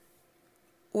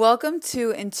Welcome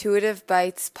to Intuitive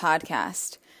Bites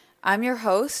podcast. I'm your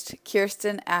host,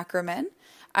 Kirsten Ackerman.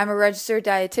 I'm a registered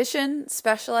dietitian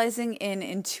specializing in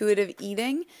intuitive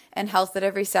eating and health at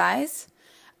every size.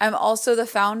 I'm also the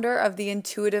founder of the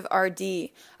Intuitive RD,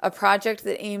 a project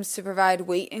that aims to provide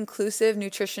weight-inclusive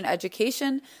nutrition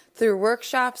education through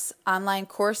workshops, online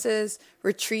courses,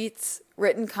 retreats,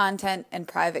 written content, and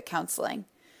private counseling.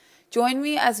 Join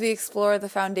me as we explore the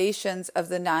foundations of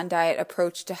the non-diet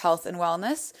approach to health and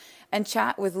wellness and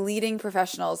chat with leading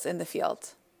professionals in the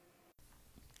field.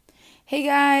 Hey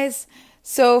guys!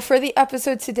 So for the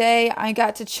episode today, I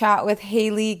got to chat with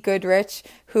Haley Goodrich,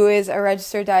 who is a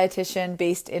registered dietitian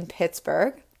based in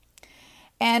Pittsburgh.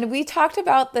 And we talked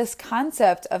about this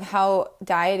concept of how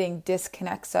dieting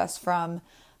disconnects us from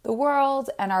the world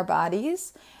and our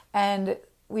bodies. And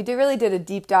we really did a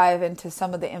deep dive into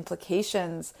some of the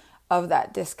implications of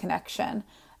that disconnection.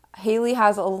 Haley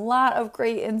has a lot of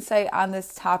great insight on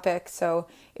this topic, so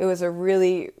it was a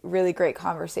really, really great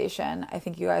conversation. I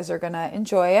think you guys are going to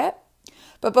enjoy it.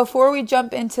 But before we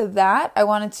jump into that, I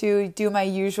wanted to do my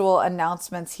usual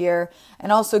announcements here and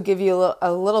also give you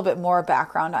a little bit more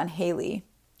background on Haley.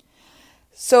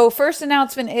 So first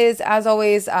announcement is, as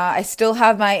always, I still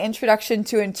have my Introduction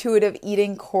to Intuitive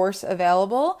Eating course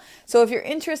available. So if you're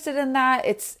interested in that,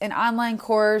 it's an online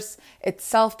course. It's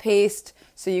self-paced,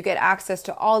 so you get access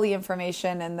to all the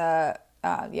information and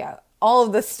all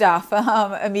of the stuff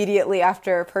immediately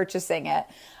after purchasing it.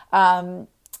 And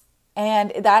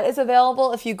that is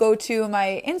available if you go to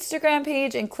my Instagram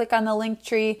page and click on the link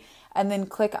tree and then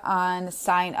click on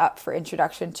sign up for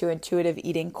Introduction to Intuitive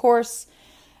Eating course.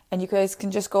 And you guys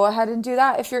can just go ahead and do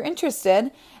that if you're interested.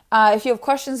 If you have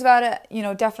questions about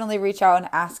it, definitely reach out and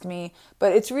ask me.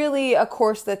 But it's really a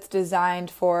course that's designed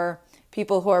for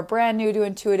people who are brand new to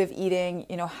intuitive eating,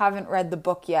 haven't read the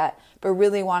book yet, but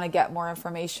really want to get more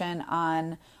information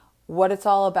on what it's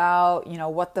all about,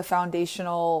 what the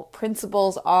foundational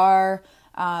principles are.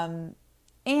 And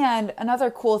another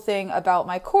cool thing about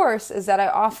my course is that I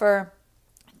offer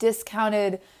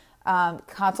discounted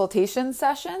consultation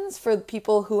sessions for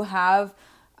people who have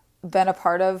been a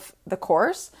part of the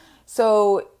course.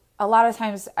 So a lot of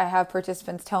times I have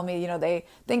participants tell me, they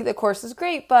think the course is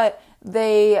great, but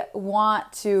they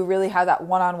want to really have that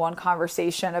one-on-one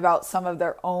conversation about some of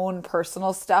their own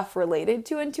personal stuff related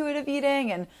to intuitive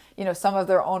eating and, some of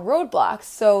their own roadblocks.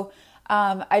 So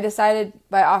I decided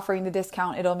by offering the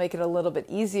discount, it'll make it a little bit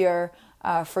easier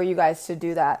for you guys to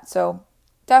do that. So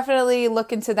definitely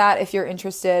look into that if you're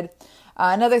interested.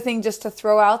 Another thing just to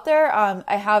throw out there,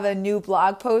 I have a new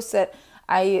blog post that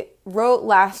I wrote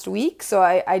last week. So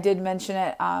I did mention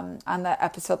it on the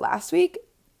episode last week.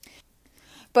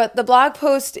 But the blog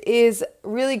post is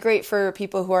really great for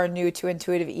people who are new to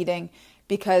intuitive eating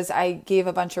because I gave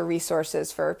a bunch of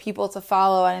resources for people to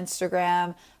follow on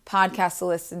Instagram, podcasts to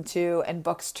listen to, and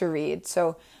books to read.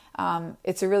 So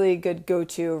it's a really good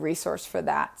go-to resource for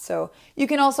that. So you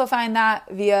can also find that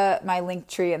via my link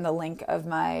tree and the link of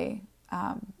my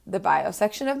the bio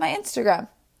section of my Instagram.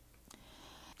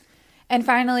 And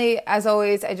finally, as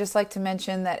always, I just like to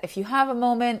mention that if you have a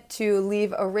moment to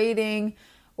leave a rating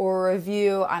or a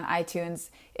review on iTunes,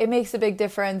 it makes a big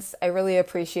difference. I really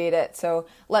appreciate it. So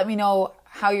let me know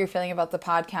how you're feeling about the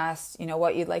podcast,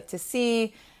 what you'd like to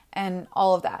see, and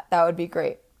all of that. That would be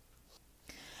great.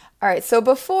 All right, so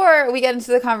before we get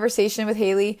into the conversation with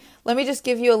Haley, let me just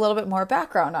give you a little bit more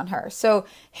background on her. So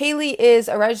Haley is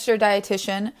a registered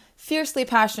dietitian, fiercely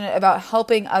passionate about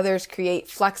helping others create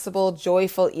flexible,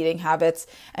 joyful eating habits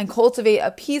and cultivate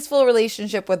a peaceful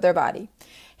relationship with their body.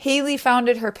 Haley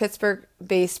founded her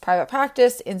Pittsburgh-based private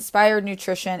practice, Inspired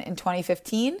Nutrition, in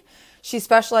 2015. She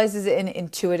specializes in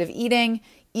intuitive eating,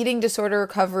 eating disorder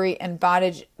recovery, and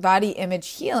body image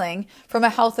healing from a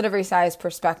health at every size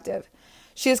perspective.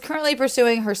 She is currently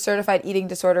pursuing her certified eating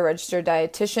disorder registered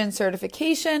dietitian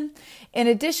certification. In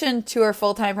addition to her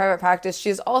full-time private practice, she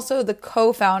is also the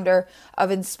co-founder of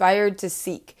Inspired to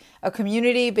Seek, a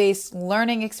community-based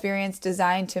learning experience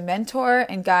designed to mentor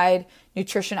and guide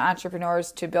nutrition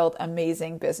entrepreneurs to build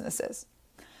amazing businesses.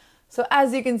 So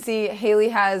as you can see, Haley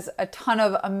has a ton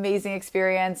of amazing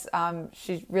experience.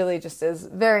 She really just is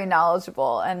very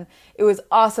knowledgeable, and it was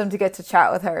awesome to get to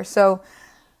chat with her. So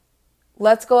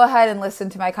let's go ahead and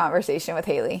listen to my conversation with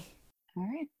Haley. All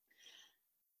right.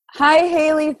 Hi,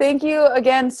 Haley. Thank you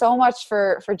again so much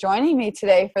for joining me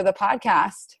today for the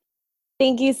podcast.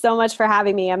 Thank you so much for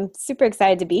having me. I'm super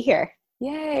excited to be here.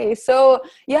 Yay. So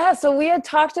we had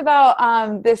talked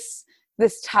about this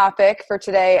topic for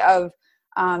today of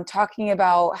talking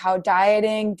about how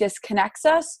dieting disconnects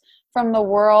us from the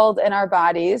world and our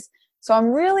bodies. So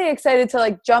I'm really excited to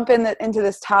like jump into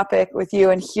this topic with you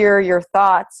and hear your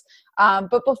thoughts.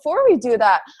 But before we do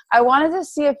that, I wanted to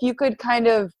see if you could kind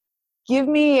of give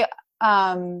me,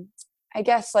 I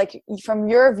guess, like from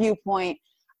your viewpoint,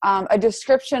 a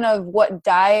description of what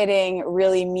dieting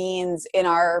really means in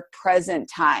our present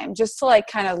time, just to like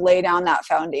kind of lay down that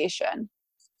foundation.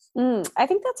 I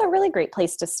think that's a really great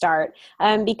place to start,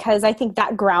 because I think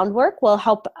that groundwork will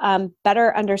help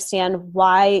better understand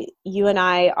why you and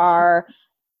I are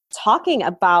talking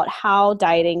about how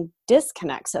dieting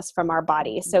disconnects us from our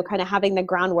body. So kind of having the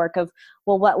groundwork of,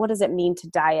 well, what does it mean to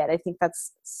diet? I think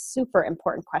that's super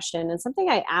important question and something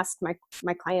I ask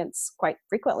my clients quite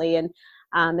frequently. And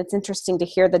it's interesting to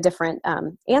hear the different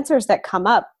answers that come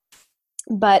up.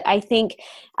 But I think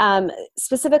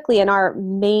specifically in our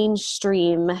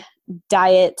mainstream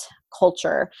diet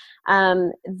culture,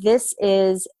 this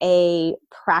is a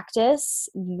practice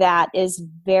that is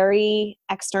very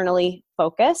externally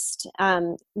focused,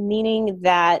 meaning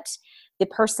that the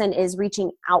person is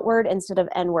reaching outward instead of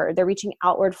inward. They're reaching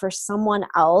outward for someone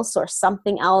else or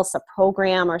something else, a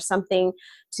program or something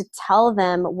to tell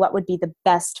them what would be the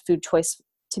best food choice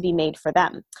to be made for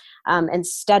them,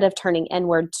 instead of turning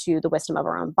inward to the wisdom of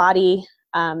our own body,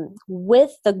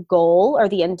 with the goal or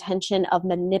the intention of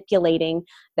manipulating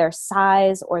their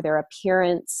size or their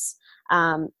appearance,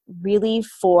 really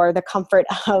for the comfort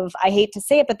of, I hate to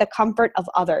say it, but the comfort of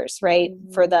others, right?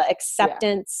 Mm-hmm. For the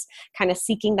acceptance, kind of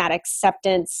seeking that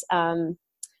acceptance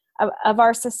of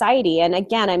our society. And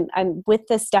again, I'm with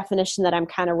this definition that I'm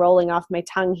kind of rolling off my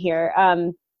tongue here.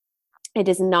 It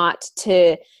is not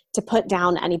to put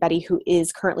down anybody who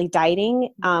is currently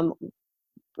dieting.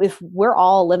 If we're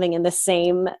all living in the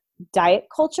same diet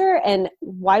culture, and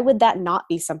why would that not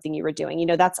be something you were doing? You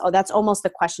know, that's almost the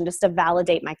question, just to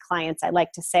validate my clients. I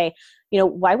like to say, you know,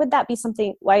 why would that be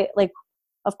something? Why, like,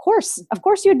 of course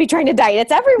you would be trying to diet.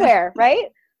 It's everywhere, right?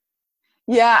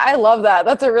 Yeah, I love that.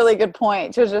 That's a really good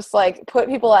point, to just like put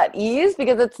people at ease,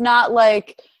 because it's not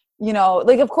like, you know,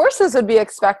 like, of course this would be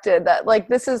expected, that like,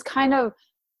 this is kind of,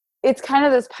 it's kind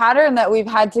of this pattern that we've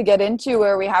had to get into,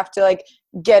 where we have to like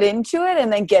get into it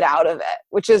and then get out of it,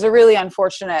 which is a really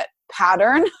unfortunate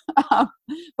pattern.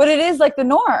 But it is like the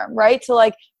norm, right? To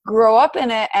like grow up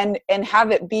in it and have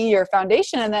it be your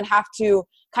foundation, and then have to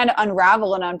kind of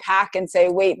unravel and unpack and say,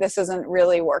 wait, this isn't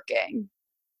really working.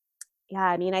 Yeah.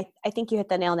 I mean, I think you hit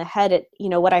the nail on the head. You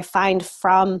know, what I find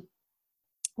from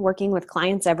working with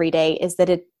clients every day is that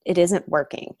it isn't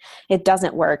working. It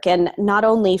doesn't work. And not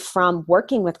only from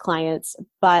working with clients,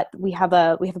 but we have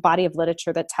a body of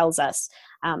literature that tells us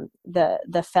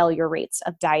the failure rates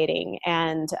of dieting,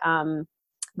 and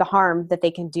the harm that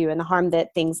they can do, and the harm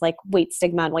that things like weight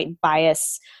stigma and weight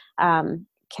bias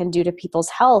can do to people's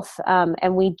health.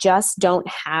 And we just don't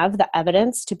have the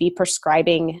evidence to be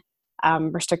prescribing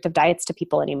restrictive diets to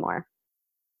people anymore.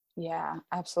 Yeah,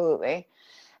 absolutely.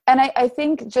 And I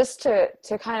think, just to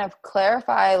kind of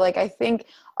clarify, like, I think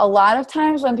a lot of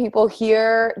times when people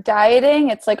hear dieting,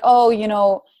 it's like, oh, you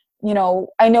know,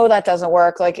 I know that doesn't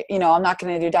work. Like, you know, I'm not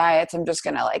going to do diets. I'm just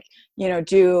going to like, you know,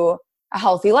 do a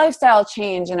healthy lifestyle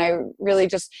change. And I really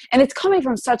just, and it's coming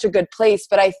from such a good place,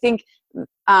 but I think,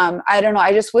 I don't know,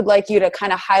 I just would like you to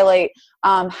kind of highlight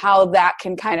how that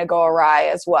can kind of go awry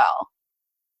as well.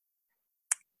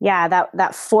 Yeah, that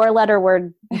 4-letter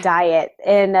word diet.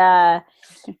 And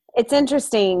it's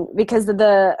interesting because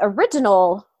the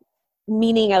original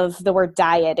meaning of the word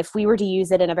diet, if we were to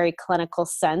use it in a very clinical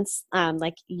sense,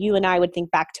 like you and I would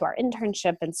think back to our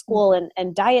internship in school,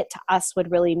 and diet to us would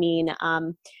really mean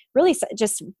really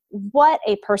just what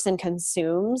a person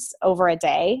consumes over a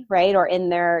day, right? Or in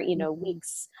their, you know,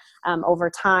 weeks over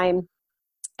time,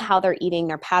 how they're eating,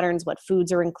 their patterns, what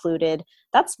foods are included.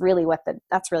 That's really what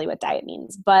diet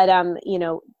means. But you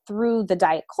know, through the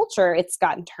diet culture, it's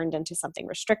gotten turned into something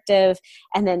restrictive.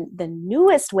 And then the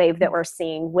newest wave that we're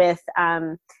seeing with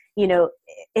you know,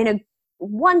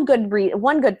 one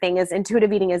good thing is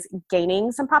intuitive eating is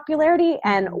gaining some popularity,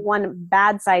 and one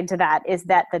bad side to that is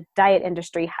that the diet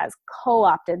industry has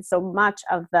co-opted so much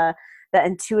of the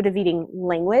intuitive eating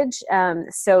language.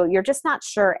 So you're just not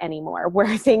sure anymore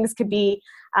where things could be,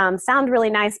 sound really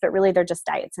nice, but really they're just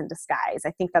diets in disguise.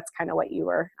 I think that's kind of what you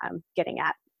were getting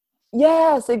at.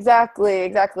 Yes,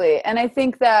 exactly. And I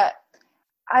think that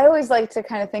I always like to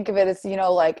kind of think of it as, you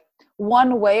know, like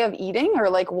one way of eating, or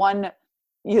like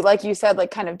like you said, like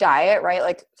kind of diet, right?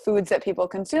 Like foods that people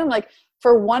consume. Like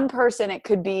for one person, it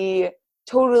could be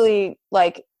totally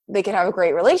like, they could have a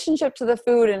great relationship to the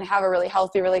food and have a really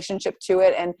healthy relationship to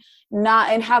it, and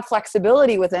have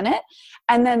flexibility within it.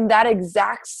 And then that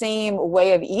exact same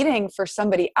way of eating for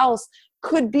somebody else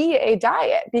could be a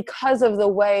diet because of the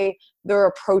way they're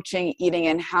approaching eating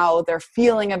and how they're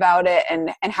feeling about it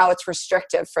and how it's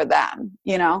restrictive for them,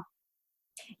 you know?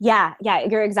 Yeah,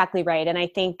 you're exactly right. And I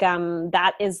think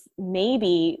that is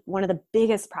maybe one of the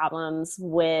biggest problems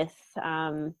with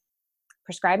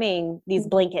prescribing these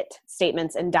blanket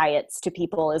statements and diets to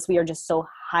people is we are just so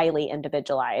highly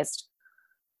individualized.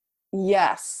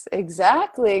 Yes,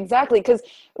 exactly. Because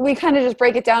we kind of just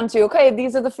break it down to, okay,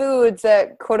 these are the foods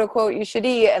that quote unquote you should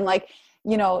eat. And like,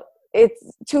 you know, it's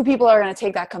two people are going to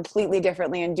take that completely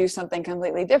differently and do something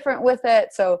completely different with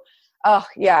it. So, oh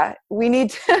yeah, we need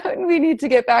to, we need to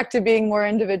get back to being more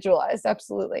individualized.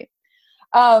 Absolutely.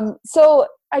 So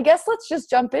I guess let's just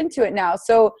jump into it now.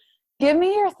 So give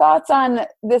me your thoughts on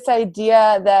this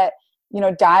idea that, you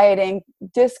know, dieting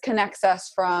disconnects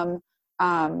us from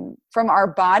our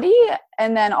body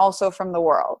and then also from the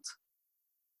world.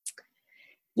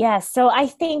 Yeah. So I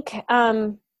think,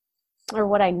 or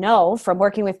what I know from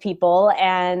working with people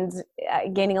and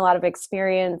gaining a lot of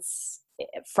experience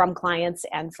from clients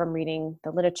and from reading the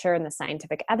literature and the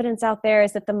scientific evidence out there,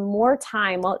 is that the more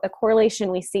time, well, the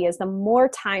correlation we see is the more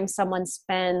time someone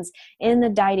spends in the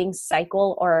dieting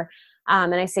cycle, or,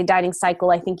 and I say dieting cycle,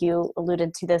 I think you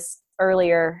alluded to this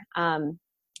earlier,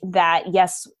 that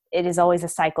yes, it is always a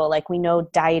cycle. Like we know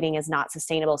dieting is not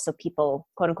sustainable. So people,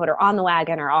 quote unquote, are on the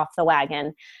wagon or off the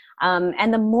wagon.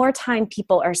 And the more time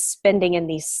people are spending in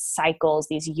these cycles,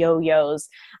 these yo-yos,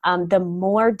 the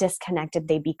more disconnected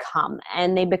they become.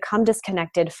 And they become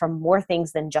disconnected from more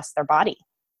things than just their body.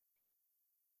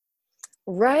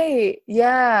 Right.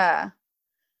 Yeah.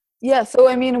 Yeah. So,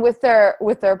 I mean, with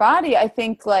their body, I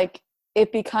think like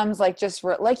it becomes like just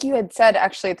like you had said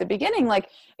actually at the beginning, like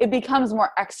it becomes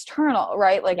more external,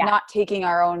 right? Like not taking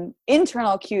our own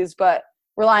internal cues, but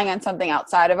relying on something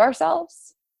outside of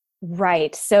ourselves.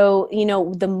 Right. So, you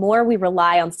know, the more we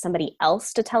rely on somebody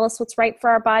else to tell us what's right for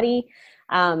our body,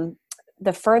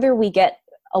 the further we get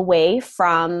away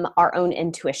from our own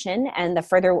intuition and the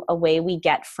further away we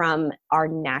get from our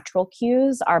natural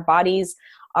cues. Our bodies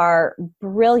are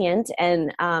brilliant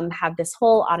and have this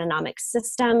whole autonomic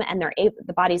system, and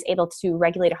the body's able to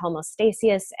regulate a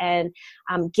homeostasis and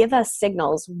give us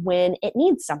signals when it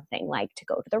needs something, like to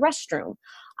go to the restroom,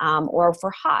 or if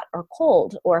we're hot or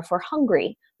cold, or if we're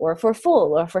hungry, or if we're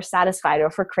full, or if we're satisfied, or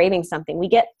if we're craving something. We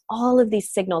get all of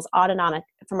these signals autonomic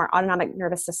from our autonomic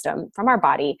nervous system, from our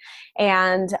body.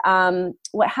 And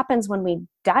what happens when we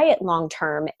diet long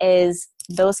term is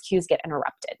those cues get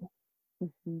interrupted.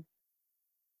 Mm-hmm.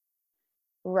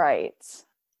 Right.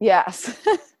 Yes.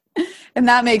 And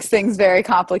that makes things very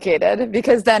complicated,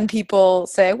 because then people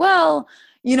say, well,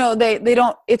 you know, they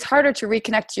don't, it's harder to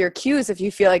reconnect to your cues if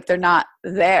you feel like they're not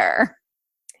there.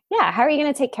 Yeah. How are you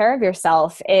going to take care of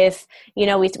yourself if, you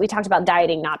know, we talked about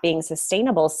dieting not being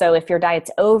sustainable. So if your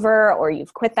diet's over or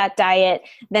you've quit that diet,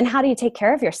 then how do you take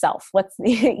care of yourself? What's,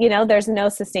 you know, there's no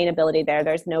sustainability there.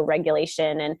 There's no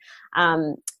regulation.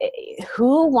 And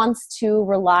who wants to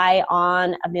rely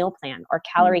on a meal plan or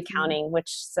calorie counting,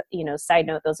 which, you know, side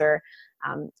note, those are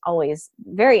always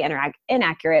very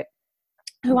inaccurate.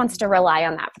 Who wants to rely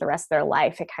on that for the rest of their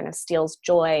life? It kind of steals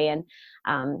joy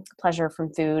and pleasure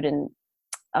from food and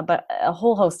but a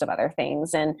whole host of other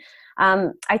things. And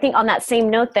I think on that same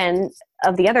note then,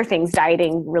 of the other things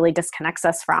dieting really disconnects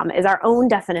us from is our own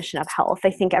definition of health.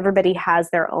 I think everybody has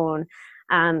their own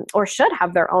or should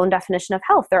have their own definition of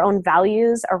health, their own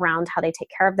values around how they take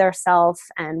care of themselves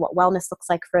and what wellness looks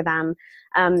like for them.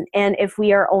 And if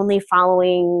we are only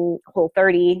following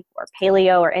Whole30 or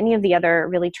Paleo or any of the other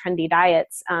really trendy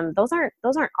diets, those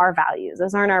aren't our values.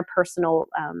 Those aren't our personal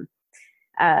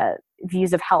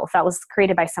views of health. That was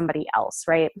created by somebody else,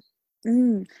 right?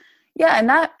 Yeah,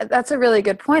 and that's a really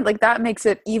good point. Like that makes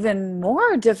it even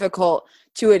more difficult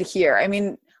to adhere. I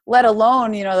mean, let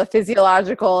alone, you know, the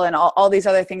physiological and all these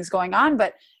other things going on,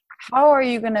 but how are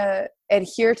you going to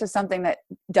adhere to something that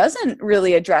doesn't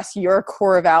really address your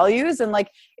core values? And like,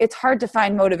 it's hard to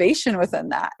find motivation within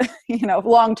that, you know,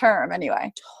 long term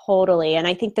anyway. Totally. And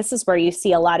I think this is where you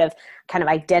see a lot of kind of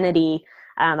identity,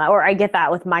 or I get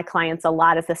that with my clients a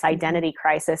lot, of this identity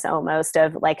crisis almost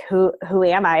of like, who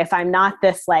am I? If I'm not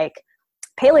this like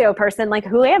paleo person, like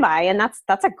who am I? And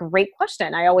that's a great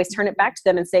question. I always turn it back to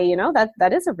them and say, you know,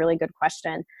 that is a really good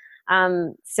question.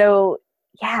 So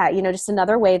yeah, you know, just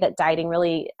another way that dieting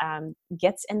really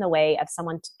gets in the way of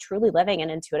someone truly living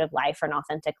an intuitive life or an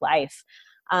authentic life.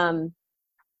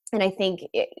 And I think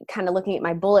kind of looking at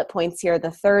my bullet points here, the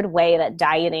third way that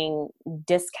dieting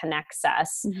disconnects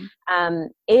us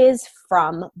is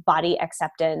from body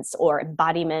acceptance or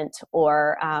embodiment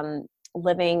or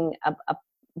living a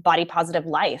body positive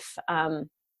life.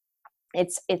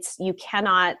 It's you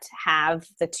cannot have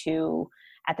the two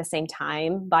at the same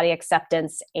time, body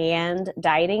acceptance and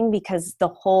dieting, because the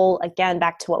whole, again,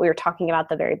 back to what we were talking about at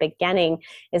the very beginning,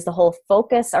 is the whole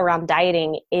focus around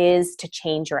dieting is to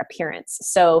change your appearance.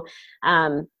 So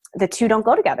the two don't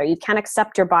go together. You can't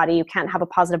accept your body, you can't have a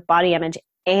positive body image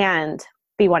and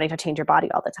be wanting to change your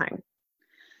body all the time.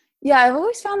 Yeah, I've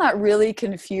always found that really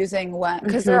confusing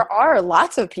because there are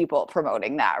lots of people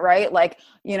promoting that, right? Like,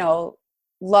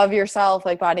 love yourself,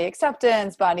 like body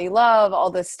acceptance, body love, all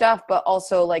this stuff, but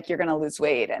also like you're going to lose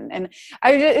weight.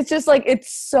 It's just like,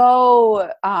 it's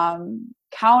so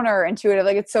counterintuitive.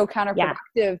 Like it's so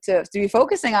counterproductive to be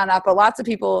focusing on that, but lots of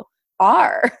people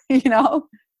are,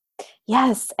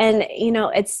 Yes. And,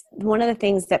 it's one of the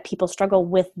things that people struggle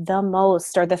with the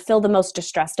most, or they feel the most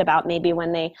distressed about maybe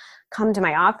when they come to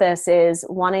my office, is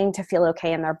wanting to feel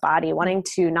okay in their body, wanting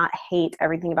to not hate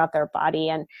everything about their body.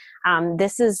 And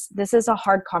this is a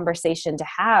hard conversation to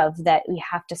have, that we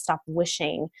have to stop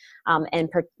wishing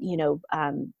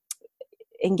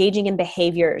engaging in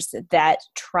behaviors that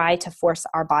try to force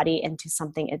our body into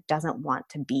something it doesn't want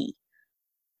to be.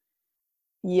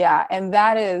 Yeah. And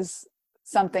that is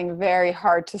something very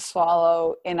hard to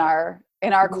swallow in our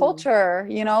culture,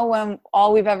 when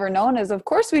all we've ever known is, of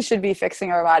course, we should be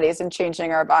fixing our bodies and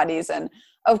changing our bodies. And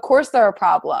of course they're a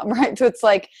problem, right? So it's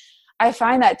like, I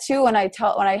find that too, when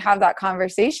I have that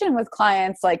conversation with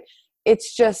clients, like,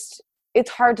 it's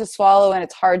hard to swallow and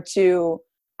it's hard to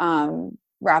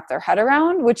wrap their head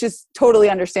around, which is totally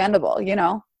understandable,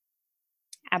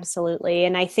 Absolutely.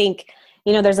 And I think,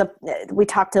 we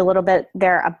talked a little bit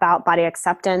there about body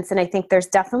acceptance, and I think there's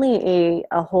definitely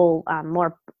a whole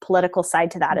more political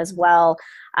side to that as well,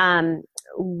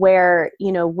 where,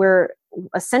 we're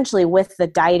essentially, with the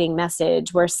dieting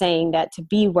message, we're saying that to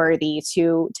be worthy,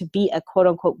 to be a quote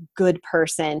unquote good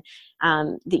person,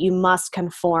 that you must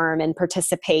conform and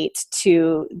participate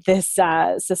to this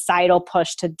societal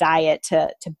push to diet, to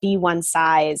be one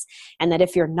size, and that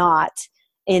if you're not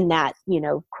in that,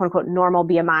 quote unquote normal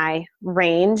BMI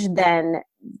range, then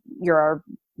you're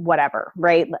whatever,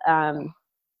 right?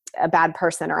 A bad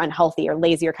person or unhealthy or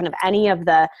lazy, or kind of any of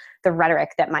the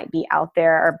rhetoric that might be out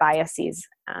there, or biases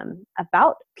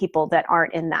about people that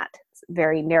aren't in that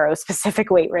very narrow specific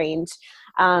weight range.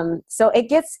 So it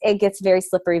gets very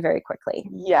slippery very quickly.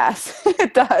 Yes,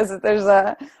 it does. There's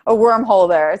a wormhole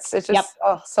there. It's just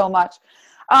so much.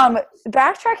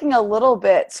 Backtracking a little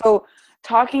bit. So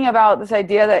talking about this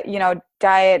idea that,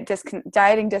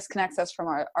 dieting disconnects us from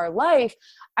our life.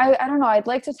 I don't know. I'd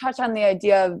like to touch on the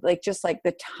idea of like, just like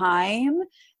the time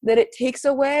that it takes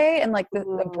away, and like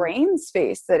the brain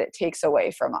space that it takes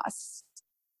away from us.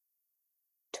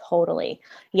 Totally.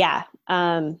 Yeah.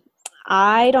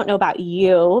 I don't know about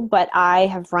you, but I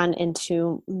have run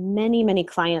into many, many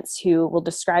clients who will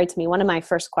describe to me, one of my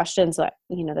first questions that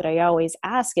I always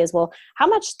ask is, well, how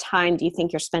much time do you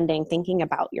think you're spending thinking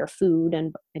about your food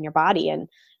and your body and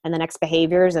the next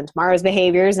behaviors and tomorrow's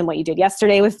behaviors and what you did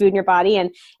yesterday with food in your body? And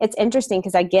it's interesting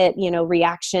because I get,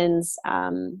 reactions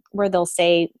where they'll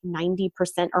say 90%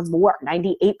 or more,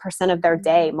 98% of their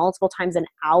day, multiple times an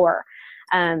hour.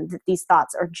 These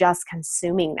thoughts are just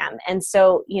consuming them. And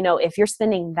so, if you're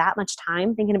spending that much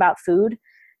time thinking about food,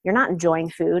 you're not enjoying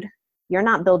food. You're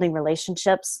not building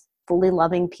relationships, fully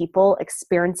loving people,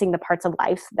 experiencing the parts of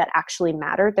life that actually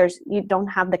matter. You don't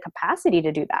have the capacity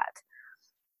to do that.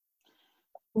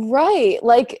 Right.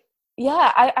 Like,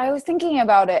 yeah, I was thinking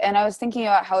about it, and I was thinking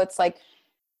about how it's like,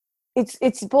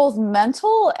 it's both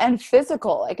mental and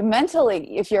physical. Like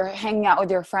mentally, if you're hanging out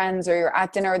with your friends, or you're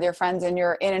at dinner with your friends and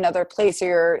you're in another place, or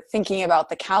you're thinking about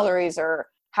the calories or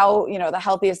how, the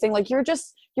healthiest thing, like you're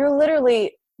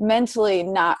literally mentally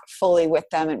not fully with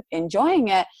them and enjoying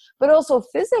it. But also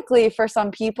physically, for some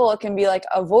people, it can be like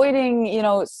avoiding,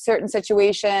 certain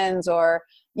situations, or,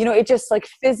 it just like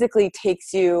physically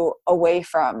takes you away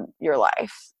from your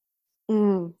life.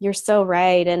 You're so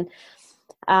right. And,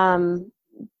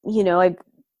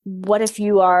 what if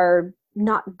you are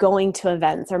not going to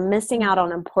events or missing out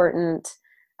on important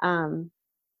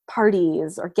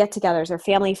parties or get-togethers or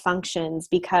family functions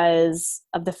because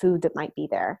of the food that might be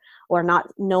there, or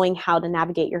not knowing how to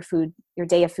navigate your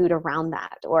day of food around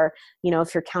that? Or,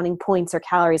 if you're counting points or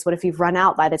calories, what if you've run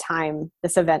out by the time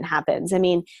this event happens? I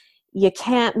mean, you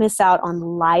can't miss out on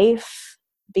life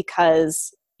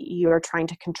because you're trying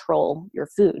to control your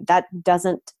food. That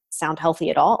doesn't sound healthy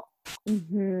at all.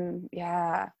 Mm-hmm.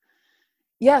 Yeah.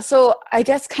 Yeah. So I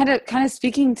guess kind of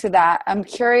speaking to that, I'm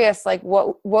curious, like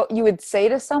what you would say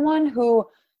to someone who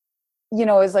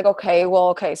is like,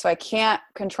 okay, so I can't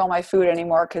control my food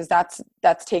anymore because that's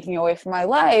taking away from my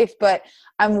life. But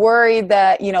I'm worried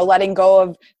that, letting go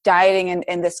of dieting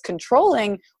and this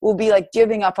controlling will be like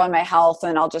giving up on my health.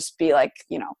 And I'll just be like,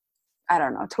 I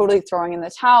don't know, totally throwing in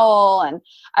the towel. And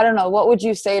I don't know, what would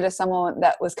you say to someone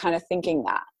that was kind of thinking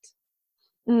that?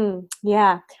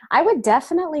 Yeah, I would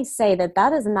definitely say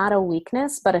that is not a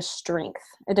weakness, but a strength.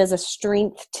 It is a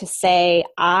strength to say,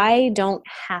 I don't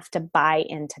have to buy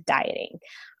into dieting.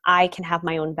 I can have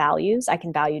my own values. I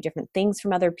can value different things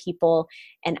from other people,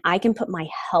 and I can put my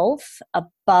health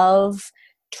above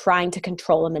trying to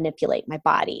control and manipulate my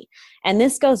body. And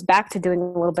this goes back to doing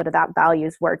a little bit of that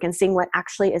values work and seeing what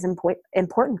actually is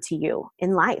important to you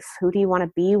in life. Who do you want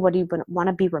to be? What do you want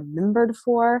to be remembered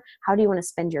for? How do you want to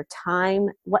spend your time?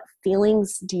 What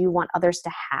feelings do you want others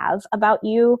to have about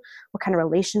you? What kind of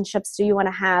relationships do you want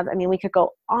to have? I mean, we could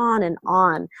go on,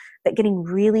 but getting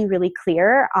really, really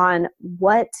clear on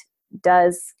what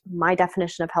does my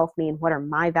definition of health mean? What are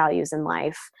my values in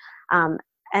life?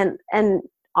 And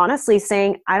honestly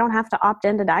saying, I don't have to opt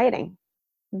into dieting.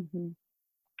 Mm-hmm.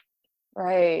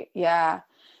 Right. Yeah.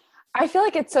 I feel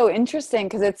like it's so interesting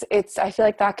because I feel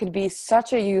like that could be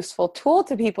such a useful tool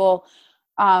to people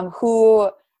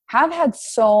who have had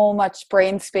so much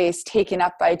brain space taken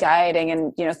up by dieting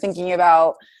and, thinking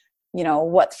about,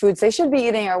 what foods they should be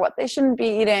eating or what they shouldn't be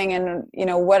eating and,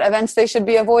 what events they should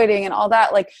be avoiding and all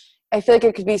that. Like, I feel like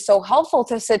it could be so helpful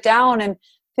to sit down and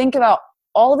think about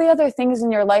all the other things in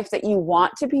your life that you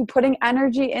want to be putting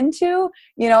energy into,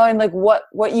 and like what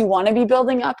you want to be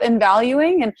building up and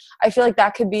valuing. And I feel like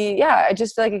that could be, I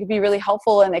just feel like it could be really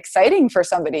helpful and exciting for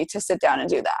somebody to sit down and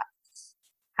do that.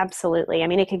 Absolutely. I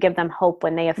mean, it could give them hope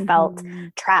when they have felt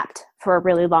trapped for a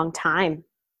really long time,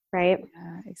 right?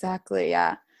 Yeah, exactly.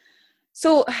 Yeah.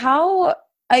 So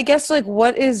I guess, like,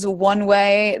 what is one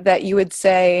way that you would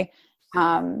say,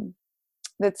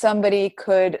 that somebody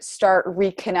could start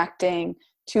reconnecting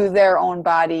to their own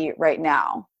body right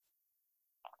now?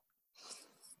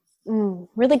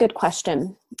 Really good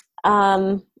question.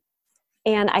 And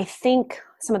I think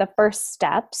some of the first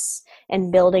steps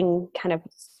in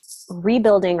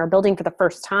rebuilding or building for the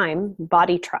first time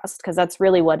body trust, because that's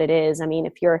really what it is. I mean,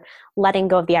 if you're letting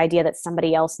go of the idea that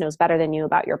somebody else knows better than you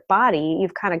about your body,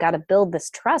 you've kind of got to build this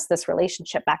trust, this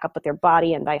relationship back up with your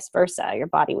body and vice versa, your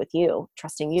body with you,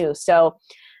 trusting you. So,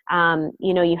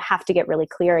 you have to get really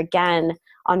clear again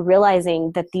on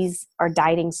realizing that these are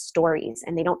dieting stories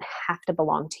and they don't have to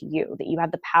belong to you, that you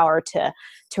have the power to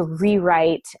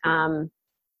rewrite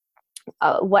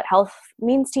what health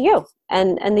means to you,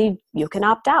 and you can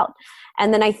opt out.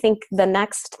 And then I think the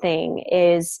next thing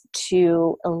is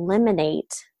to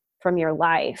eliminate from your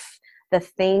life the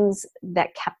things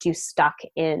that kept you stuck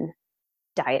in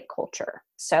diet culture.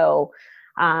 So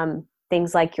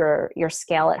things like your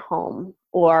scale at home,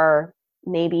 or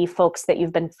maybe folks that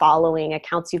you've been following,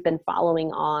 accounts you've been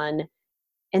following on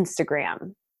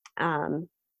Instagram,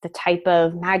 the type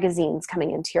of magazines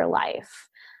coming into your life.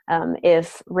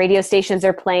 If radio stations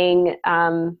are playing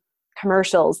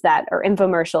commercials that are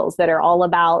infomercials that are all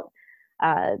about,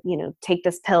 take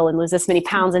this pill and lose this many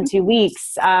pounds in 2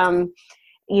 weeks,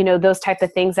 those type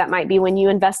of things, that might be when you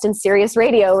invest in Sirius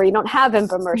Radio where you don't have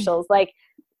infomercials. Like,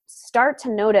 start to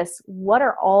notice, what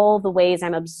are all the ways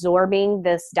I'm absorbing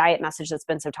this diet message that's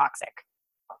been so toxic?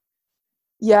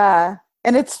 Yeah.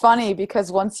 And it's funny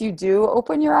because once you do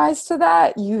open your eyes to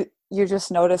that, you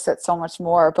just notice it so much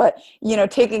more. But,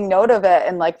 taking note of it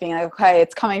and like being like, okay,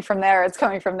 it's coming from there,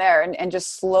 and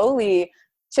just slowly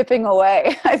chipping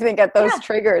away, I think, at those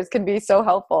triggers can be so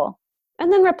helpful.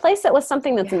 And then replace it with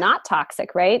something that's not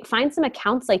toxic, right? Find some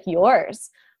accounts like yours.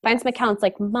 Find some accounts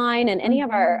like mine and any of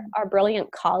our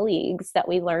brilliant colleagues that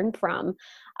we learn from,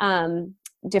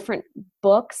 different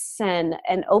books, and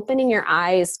opening your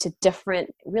eyes to different,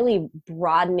 really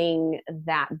broadening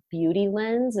that beauty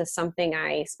lens is something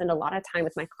I spend a lot of time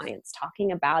with my clients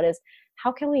talking about, is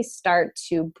how can we start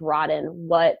to broaden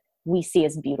what we see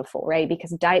as beautiful, right?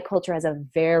 Because diet culture has a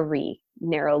very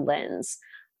narrow lens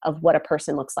of what a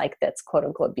person looks like that's quote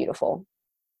unquote beautiful.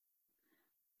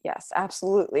 Yes,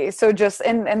 absolutely. So just,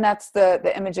 and that's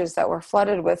the images that we're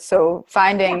flooded with. So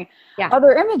finding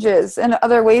other images and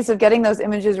other ways of getting those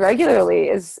images regularly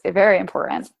is very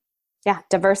important. Yeah.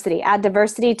 Diversity. Add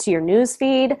diversity to your news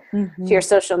feed, to your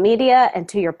social media, and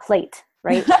to your plate,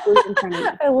 right?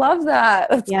 I love that.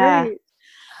 That's great.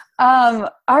 All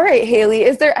right, Haley,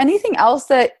 is there anything else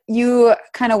that you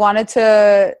kind of wanted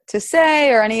to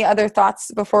say, or any other thoughts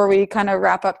before we kind of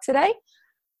wrap up today?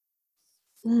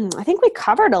 I think we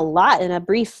covered a lot in a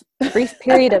brief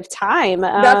period of time.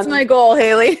 That's my goal,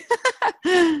 Haley.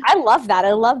 I love that.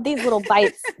 I love these little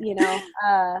bites,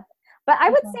 but I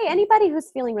would say anybody who's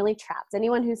feeling really trapped,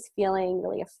 anyone who's feeling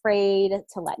really afraid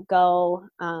to let go,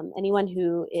 anyone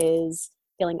who is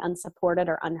feeling unsupported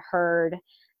or unheard,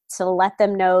 to let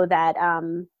them know that,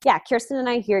 Kirsten and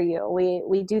I hear you.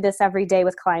 We do this every day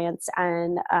with clients,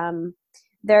 and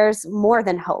there's more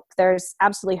than hope. There's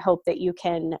absolutely hope that you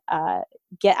can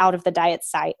get out of the diet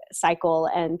cycle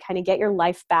and kind of get your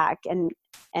life back and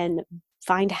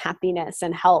find happiness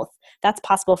and health. That's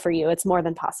possible for you. It's more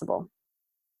than possible.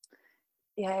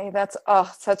 Yay, that's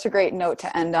such a great note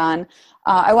to end on.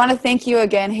 I want to thank you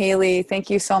again, Haley. Thank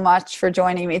you so much for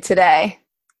joining me today.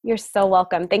 You're so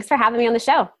welcome. Thanks for having me on the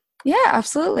show. Yeah,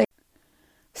 absolutely.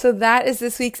 So that is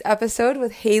this week's episode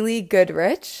with Haley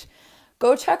Goodrich.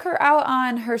 Go check her out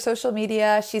on her social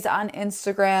media. She's on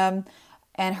Instagram,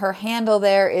 and her handle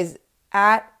there is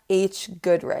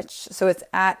 @HGoodrich. So it's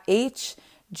 @HGOODRICH.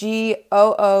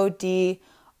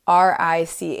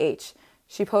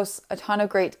 She posts a ton of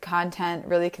great content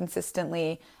really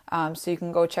consistently, so you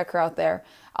can go check her out there.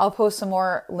 I'll post some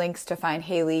more links to find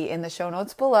Haley in the show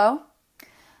notes below.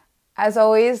 As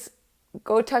always,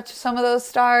 go touch some of those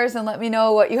stars and let me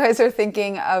know what you guys are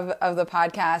thinking of the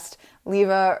podcast. Leave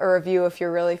a review if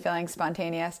you're really feeling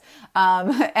spontaneous.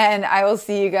 And I will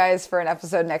see you guys for an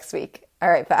episode next week. All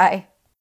right, bye.